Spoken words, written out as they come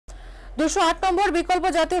208 নম্বর বিকল্প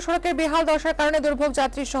জাতীয় সড়কের বেহাল দশার কারণে দুর্ভোগ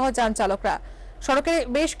যাত্রী সহ যান চালকরা। সড়কের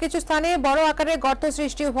বেশ কিছু স্থানে বড় আকারের গর্ত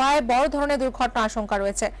সৃষ্টি হওয়ায় বড় ধরনের দুর্ঘটনার আশঙ্কা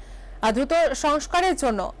রয়েছে। দ্রুত সংস্কারের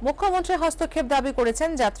জন্য মুখ্যমন্ত্রীর হস্তক্ষেপ দাবি করেছেন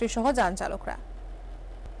যাত্রী সহ যান চালকরা।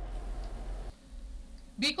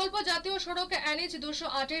 বিকল্প জাতীয় সড়ক NH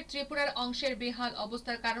 208 ত্রিপুরার অংশের বেহাল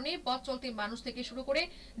অবস্থার কারণে পথ চলতি মানুষ থেকে শুরু করে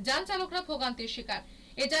যান চালকরা ভোগান্তির শিকার।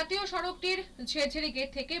 এই জাতীয় সড়কটির ঝেরঝেরি গেট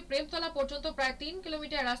থেকে প্রেমতলা পর্যন্ত প্রায় 3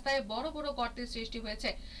 কিলোমিটার রাস্তায় বড় বড় গর্তের সৃষ্টি হয়েছে,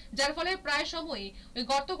 যার ফলে প্রায় সময়ই ওই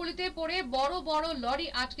গর্তগুলিতে পড়ে বড় বড় লরি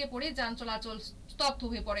আটকে পড়ে যান চলাচল স্তব্ধ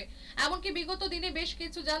হয়ে পড়ে। এমনকি বিগত দিনে বেশ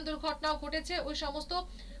কিছু যান দুর্ঘটনাও ঘটেছে ওই সমস্ত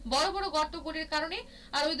বড় বড় গর্তগুলির কারণে।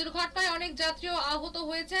 আর ওই দুর্ঘটনায় অনেক যাত্রীও আহত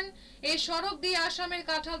হয়েছেন। এই সড়ক দিয়ে আসামের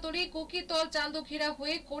কাঁঠালতলী, কুকিতল, চান্দুখিরা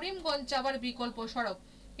হয়ে করিমগঞ্জ যাওয়ার বিকল্প সড়ক।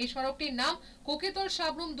 এই সড়কটির নাম কুকিতল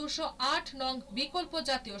সাবরুম 208 নং বিকল্প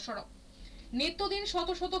জাতীয় সড়ক। নিত্যদিন শত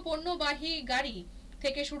শত পণ্যবাহী গাড়ি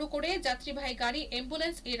থেকে শুরু করে যাত্রীবাহী গাড়ি,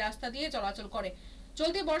 অ্যাম্বুলেন্স এই রাস্তা দিয়ে চলাচল করে।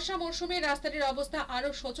 চলতি বর্ষা মৌসুমে রাস্তাটির অবস্থা আরো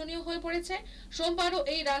শোচনীয় হয়ে পড়েছে। সোমবারও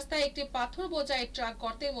এই রাস্তায় একটি পাথর বোঝাই ট্রাক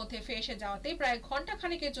গর্তের মধ্যে ফেসে যাওয়াতে প্রায় ঘন্টা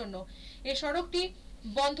খানেকের জন্য এই সড়কটি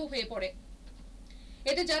বন্ধ হয়ে পড়ে।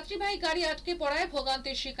 এতে যাত্রীবাহী গাড়ি আটকে পড়ায়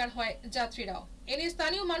ভোগান্তির শিকার হয় যাত্রীরাও। এনে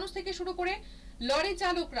স্থানীয় মানুষ থেকে শুরু করে লরি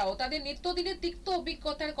চালকরাও তাদের নিত্যদিনের তিক্ত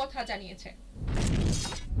অভিজ্ঞতার কথা জানিয়েছে।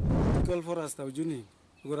 বিকল্প রাস্তা বুঝুনি,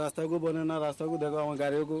 রাস্তাগুলো বনে না, রাস্তাগুলো দেখো আমার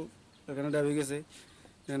গাড়িও এখানে ডাবি গেছে,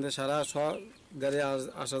 এখানে সারা সব গাড়ি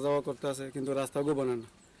আসা যাওয়া করতে আছে, কিন্তু রাস্তাগুলো বনে না।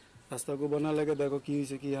 রাস্তাগুলো বনার লেগে দেখো কি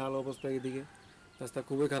হয়েছে, কি হাল অবস্থা। এদিকে রাস্তা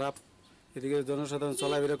খুবই খারাপ, এদিকে জনসাধারণ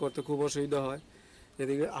চলাফেরা করতে খুব অসুবিধা হয়।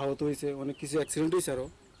 এদিকে আহত হয়েছে, অনেক কিছু অ্যাক্সিডেন্ট হয়েছে, আরও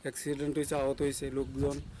অ্যাক্সিডেন্ট হয়েছে, আহত হয়েছে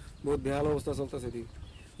লোকজন, বহুত বেহাল অবস্থা চলতেছে এদিকে।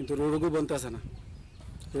 কিন্তু রোডগুলো বনতেছে না,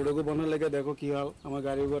 রোডগুলো বনার লেগে দেখো কি হাল, আমার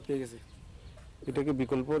গাড়িও আটকে গেছে। এটা কি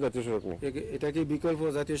বিকল্প জাতীয় সড়ক নেই? এটা কি বিকল্প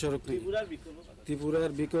জাতীয় সড়ক নেই?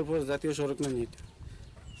 ত্রিপুরার বিকল্প জাতীয় সড়ক নেই এটা।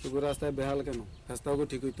 এগুলো রাস্তায় বেহাল কেন? রাস্তাগুলো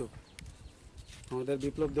ঠিক হইতো। আমাদের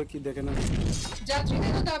বিপ্লব দেখে না।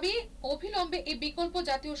 যাত্রীদের দাবি, অবিলম্বে এই বিকল্প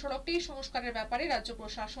জাতীয় সড়কটি সংস্কারের ব্যাপারে রাজ্য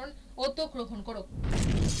প্রশাসন উদ্যোগ গ্রহণ করুক।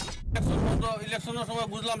 ইলেকশনের সময়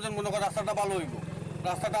বুঝলাম যে মনে কর রাস্তাটা ভালো হইব,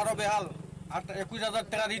 রাস্তাটা আরো বেহাল। 21,000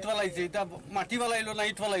 টাকার ইট ফেলাইছে, এটা মাটি ফেলাইলো না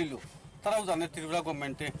ইট ফেলাইলো তারাও জানে ত্রিপুরা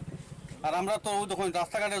গভর্নমেন্টে। আর আমরা তো দেখুন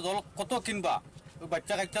রাস্তাঘাটে জল কত কিনবা,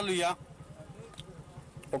 বাচ্চা কাচ্চা লইয়া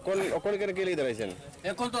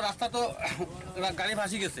এখন তো রাস্তা তো গাড়ি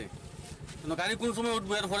ভাসি গেছে, গাড়ি কোন সময়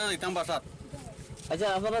উঠবো এর ফলে যেতাম বাসাত। আচ্ছা,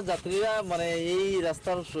 আপনারা যাত্রীরা মানে এই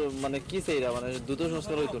রাস্তার মানে কি চাইরা, মানে দ্রুত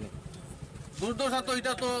সংস্কার হইতো না? দুর্দশা তো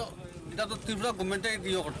এটা তো ত্রিপুরা গভর্নমেন্টে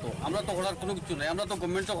ইয়ে করতো, আমরা তো করার কোনো কিছু নাই, আমরা তো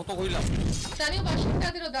গভর্নমেন্টে কত কইলাম। স্থানীয়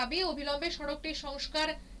বাসিন্দাদেরও দাবি, অবিলম্বে সড়কটি সংস্কার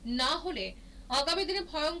না হলে আগামী দিনে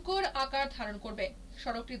ভয়ঙ্কর আকার ধারণ করবে।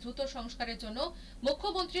 সড়কটি দ্রুত সংস্কারের জন্য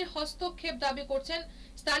মুখ্যমন্ত্রীর হস্তক্ষেপ দাবি করছেন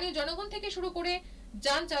স্থানীয় জনগণ থেকে শুরু করে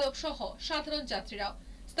যান চালক সহ সাধারণ যাত্রীরাও।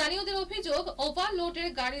 স্থানীয়দের অভিযোগ, ওভারলোডের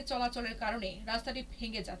গাড়ি চলাচলের কারণে রাস্তাটি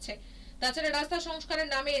ভেঙে যাচ্ছে। তাছাড়া রাস্তা সংস্কারের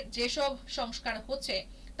নামে যেসব সংস্কার হচ্ছে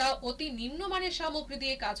তা অতি নিম্নমানের সামগ্রী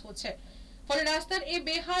দিয়ে কাজ হচ্ছে, ফলে রাস্তার এই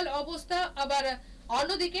বেহাল অবস্থা। আবার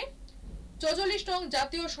অন্যদিকে 44 নং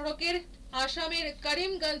জাতীয় সড়কের আসামের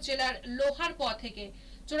করিমগঞ্জ জেলার লোহারপথ থেকে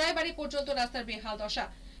চোরাইবাড়ি পর্যন্ত রাস্তার বেহাল দশা।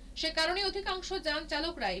 সে কারণে অধিকাংশ যান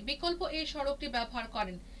চালকরাই বিকল্প এই সড়কটি ব্যবহার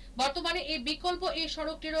করেন। বর্তমানে এই বিকল্প এই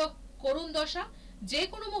সড়কটিরও করুণ দশা, যে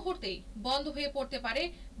কোনো মুহূর্তেই বন্ধ হয়ে পড়তে পারে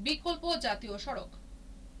বিকল্প জাতীয় সড়ক।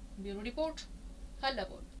 Bureau report,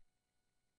 হাল্লাবোল।